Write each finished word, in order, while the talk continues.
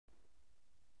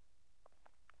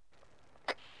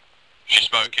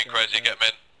Smoking crazy, get him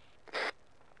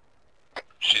in.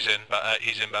 She's in,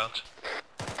 he's inbound.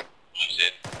 She's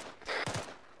in.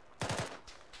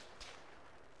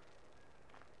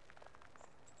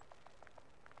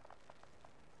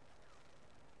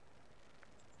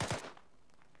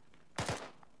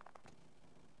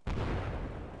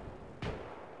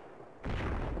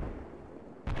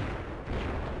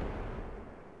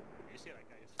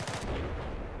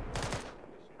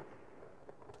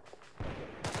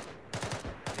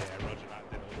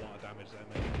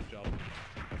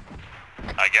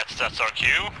 I guess that's our cue.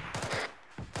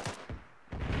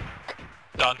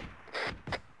 Done.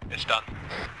 It's done.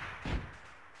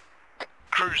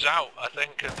 Crew's out, I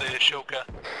think, of the shulker.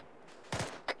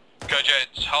 Go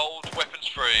gents, hold, weapons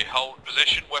free. Hold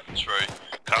position, weapons free.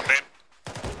 Copy.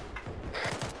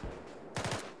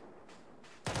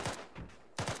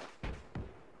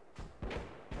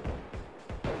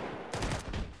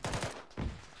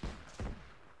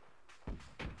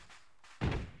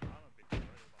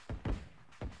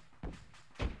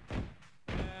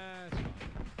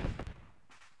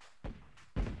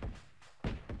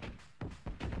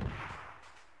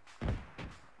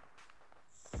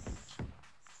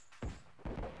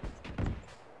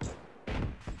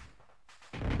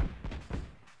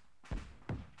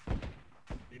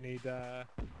 Need you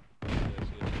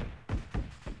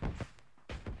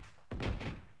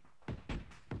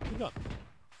got?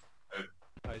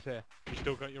 Oh, he's here. You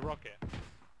still got your rocket?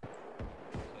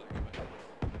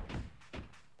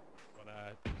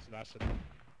 So that's it.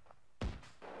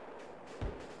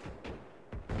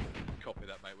 Copy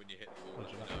that, mate. When you hit the wall,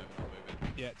 let me know. I'm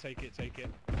moving. Yeah, take it, take it.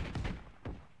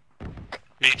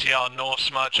 BTR North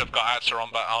Smudge, I've got answer on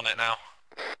it now.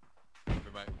 Copy,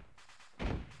 mate.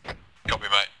 Copy,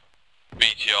 mate.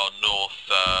 BTR North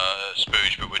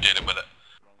Spooge, but we're dealing with it.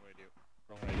 Wrong radio.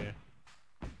 Wrong radio.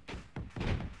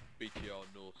 BTR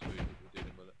North Smooth, but we're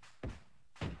dealing with it.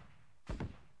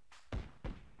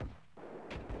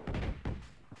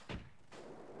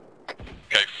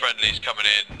 Okay, friendly's coming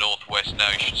in northwest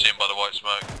now. You should see him by the white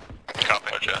smoke.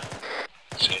 Copy. Roger.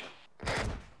 See.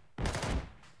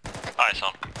 Eyes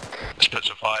on. Let's put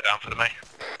some fire down for the mate.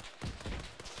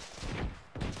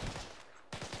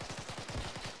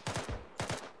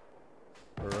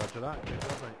 Roger that. Good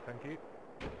job, mate. Thank you.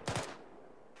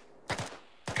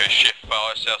 Okay, shift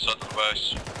fire, south side of the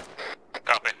base.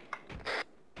 Copy.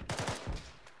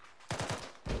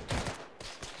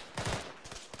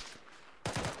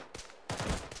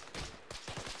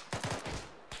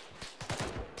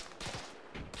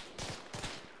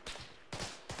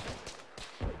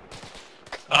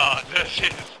 Oh, there she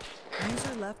is.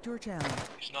 User left your channel.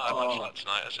 He's not had much luck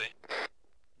tonight, has he?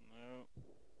 No.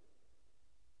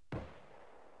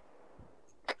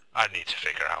 I need to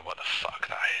figure out what the fuck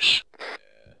that is.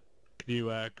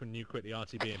 Can you quit the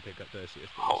RTB and pick up Dersius?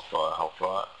 Hold fire, hold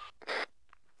fire.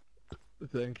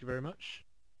 Thank you very much.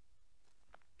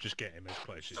 Just get him as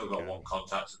close as you can. Still got one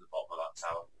contact at the bottom of that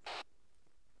tower.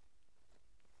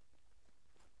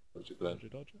 Roger, Glenn.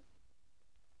 Dodger.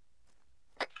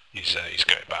 He's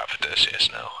going back for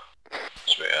Dersius now.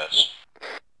 Sweet ass.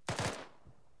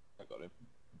 I got him.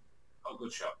 Oh,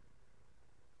 good shot.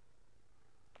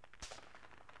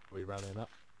 Are we rallying up?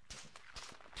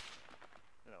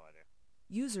 No idea.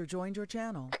 User joined your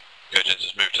channel. Go gents,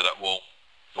 let's move to that wall.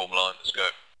 Form line, let's go.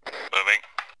 Moving.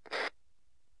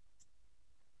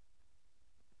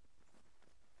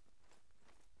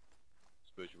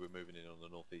 Suppose we're moving in on the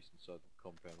northeastern side of the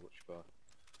compound. Watch your fire.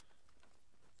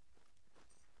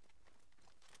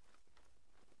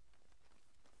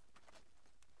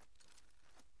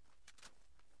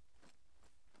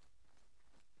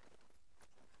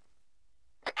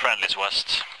 Friendly's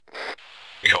west.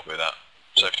 Copy that.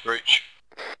 Safety breach.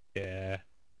 Yeah.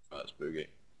 That's boogie.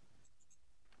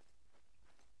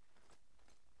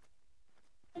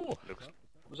 Oh,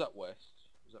 Was that west?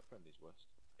 Was that friendly's west?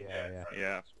 yeah.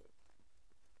 Yeah.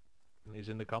 He's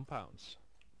in the compounds.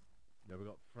 Yeah, we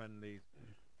got friendlies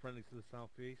to the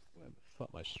southeast. Where the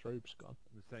fuck, my strobe's gone.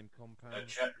 In the same compound.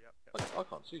 Check. I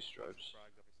can't see strobes.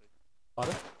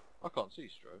 Pardon? I can't see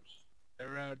strobes.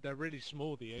 They're really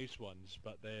small, the ace ones,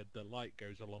 but the light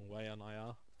goes a long way on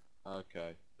IR.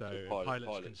 Okay. So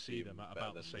pilots can see them at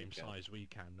about the same we can. size we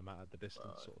can, no matter the distance,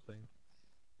 Right. sort of thing.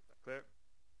 Clear.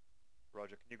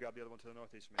 Roger, can you grab the other one to the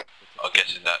northeast from me? I'm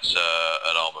guessing that's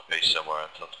an armour piece somewhere,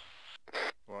 Anton.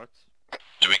 What?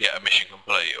 Do we get a mission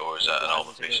complete, or is that an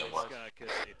armour piece somewhere?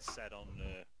 Because it's set on,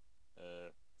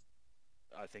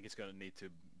 I think it's gonna need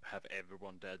to have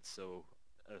everyone dead, so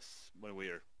when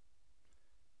we're...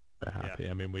 They're happy.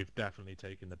 I mean, we've definitely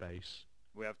taken the base.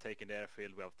 We have taken the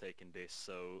airfield, we have taken this,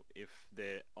 so if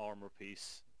the armor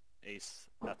piece ace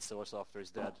that source after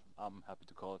he's dead, I'm happy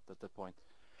to call it at that point.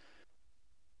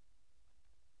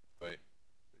 Wait.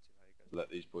 Let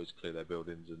these boys clear their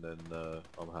buildings and then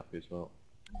I'm happy as well.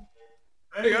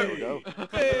 There we go.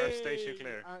 Hey! Station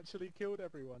clear. Actually killed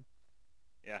everyone.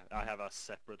 Yeah, I have a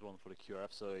separate one for the QRF,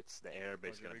 so it's the air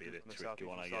base gonna be the tricky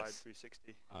one, I guess.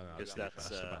 360. I don't know, Because I'll be that's,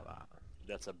 first about that.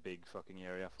 That's a big fucking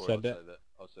area for So it.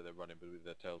 I'll say they're running with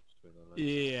their tails between their legs.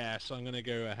 Yeah, so I'm going to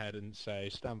go ahead and say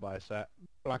stand by set.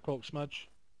 Black Hawk smudge?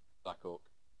 Black Hawk.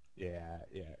 Yeah.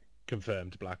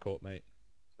 Confirmed Black Hawk, mate.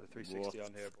 So 360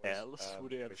 on here, boys. else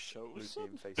would they have with shown blue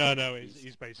team facing No, east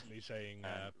he's basically saying,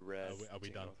 and red are we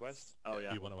facing done? northwest. Oh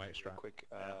yeah. You want to extract? Quick,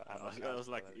 I was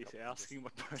like, is he asking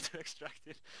what part to extract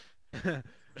it?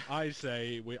 I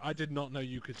say, I did not know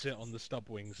you could sit on the stub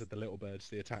wings of the little birds,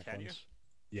 the attack Can you? ones.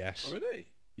 Yes. Oh, really?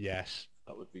 Yes.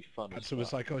 That would be fun. And as so it's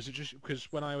fuck. like, was it just because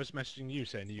when I was messaging you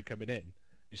saying you coming in,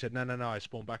 you said no, I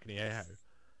spawned back in the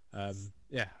AO.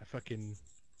 Yeah, I fucking.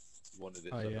 Wanted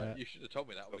it I, so bad. You should have told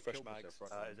me that. I Got would fresh have killed mags.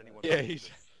 myself right now. Is anyone Yeah,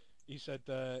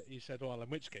 done? he said, well, in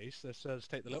which case, let's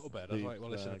take the little bird. I was like,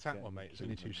 well, it's an attack one, mate. It's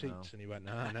only 2 seats. And he went,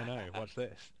 no, what's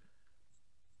this?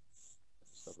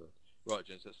 Stubborn. Right,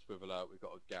 gents, let's swivel out. We've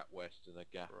got a gap west and a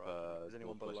gap Right. Is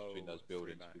anyone northwest below between those 3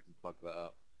 buildings. max? We can plug that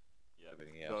up. Yeah,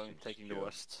 Everything else going, seems taking the secure.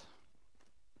 west.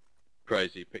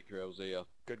 Crazy. Pick your LZ up.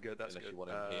 Good, that's Unless good. you want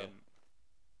him here.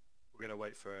 We're going to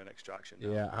wait for an extraction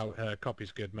now. Yeah,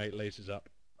 copy's good, mate. Lasers up.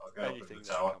 I'll go up in Anything the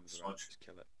that tower. comes around, Smudge. just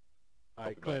kill it.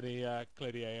 Alright, clear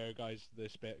the AO guys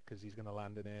this bit because he's going to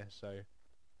land in here. So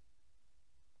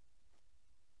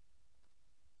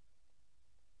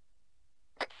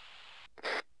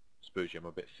Spooky, I'm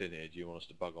a bit thin here. Do you want us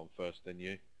to bug on first, then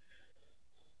you?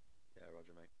 Yeah,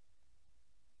 roger, mate.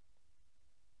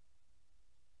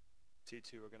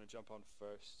 T2 we're going to jump on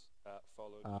first,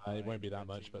 followed by it won't be that red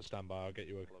much, team, but stand by. I'll get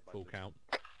you followed a by full blue. count.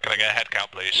 Can I get a head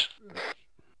count, please?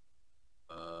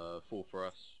 4 for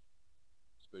us.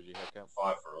 Spooky, head count.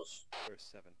 5 for us.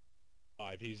 First 7.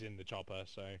 5. He's in the chopper,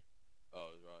 so Oh,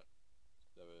 right.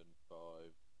 7, 5.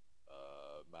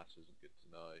 Mass isn't good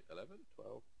tonight. 11,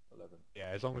 12, 11. yeah,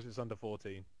 as long as it's under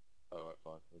 14. Oh, right,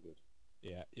 fine. We're good.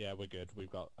 Yeah, we're good. We've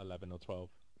got 11 or 12.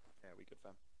 Yeah, we good,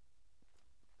 fam.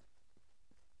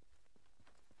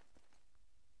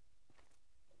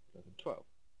 11, 12.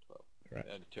 12. Correct.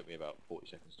 It only took me about 40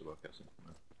 seconds to work out something.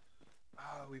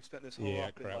 Oh, we've spent this whole Yeah,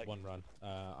 up in correct. like, One run.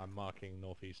 I'm marking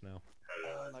northeast now.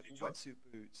 like wetsuit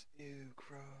boots. Ew,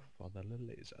 crow. For the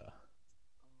laser.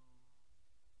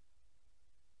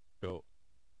 Cool.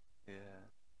 Yeah.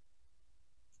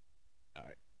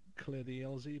 Alright. Clear the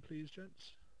LZ, please,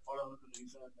 gents. Follow the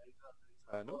laser, laser,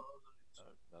 laser. No. Follow the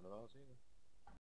laser. No, none of ours either.